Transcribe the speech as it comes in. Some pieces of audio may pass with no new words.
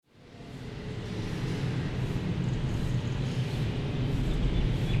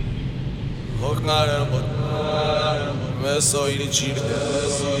Tak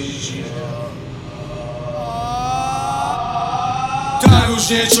už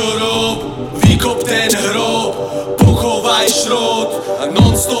niečo rob, vykop ten hrob, pochovaj šrot a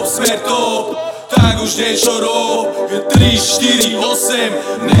non-stop smertop. Tak už niečo rob, 3, 4,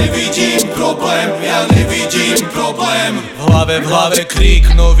 8, nevidím problém, ja nevidím problém. V hlave krik,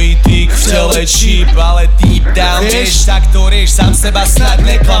 nový tik, v tele čip, ale deep down vieš, tak to rieš, sám seba snad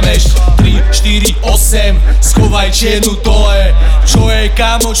neklameš. 3, 4, 8, schovaj čiernu dole. Čo je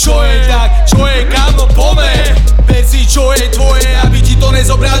kamo, čo je tak, čo je kamo, pome. Veci, čo je tvoje, aby ti to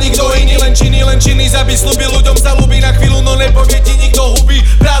nezobral nikto iný. Len činy, aby slúbil ľuďom sa ľúbi na chvíľu, no nepovie ti nikto huby.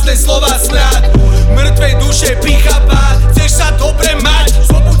 Prázdne slova snad, mŕtve duše pícha pád. Chceš sa dobre mať,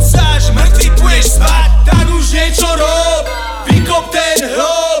 zobud sa, až mŕtvy budeš spať. Tak už niečo rob, vykop ten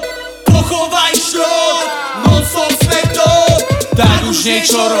hrob, pochovaj šrot, non-stop smetop. Tak už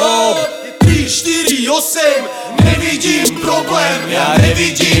niečo rob, 3, 4, 8, nevidím problém, ja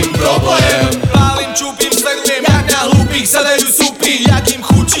nevidím problém. Pálim, čúpim, sledujem, jak na hlúpych zadajú súpy, jak im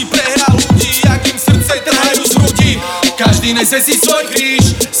chutí prehra ľudí, jak im srdce trhajú z hrudi. Každý nese si svoj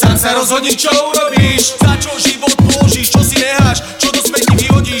kríž, sám sa rozhodni, čo urobíš. Za čo život položíš, čo si necháš, čo do smeti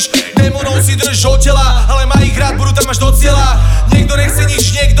vyhodíš. Démonov si drž od tela, ale má ich rád, budú tam až do cieľa. Niekto nechce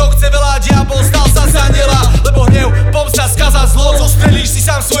nič, niekto chce veľa, diabol stal sa za aniela. Lebo hnev, pomsta, skaza, zlo, zostrelíš si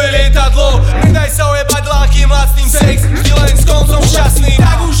sám svoje lietadlo. Nedaj sa ojebať ľahkým, lacným sex, vždy len s koncom šťastný.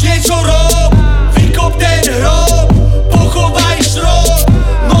 Tak už niečo rob, vykop ten hrob, pochovaj šrot,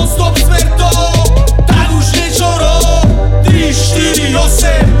 non-stop smertop. Tak už niečo rob, 3, 4,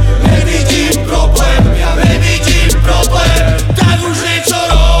 8, nevidím problém, ja nevidím problém. Tak už niečo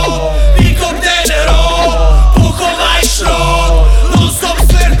rob, vykop ten hrob, pochovaj šrot, non-stop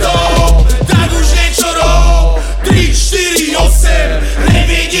smertop. Tak už niečo rob, 3, 4, 8,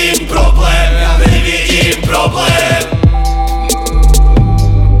 nevidím problém, ja nevidím problém.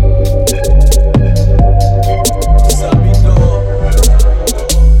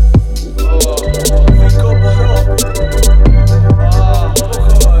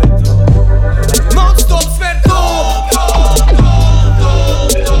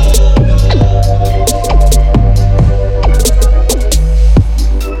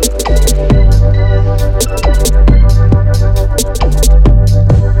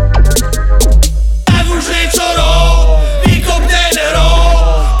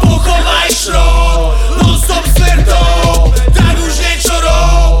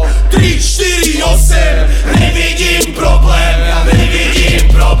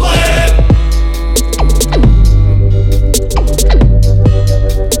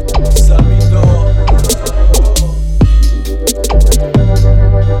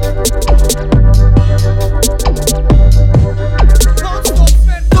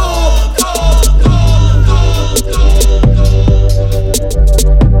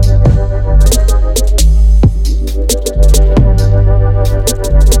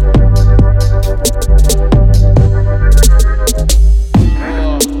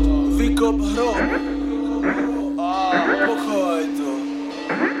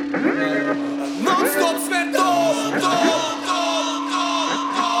 Non-stop smertop.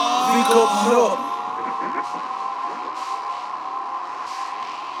 Vykop hrob.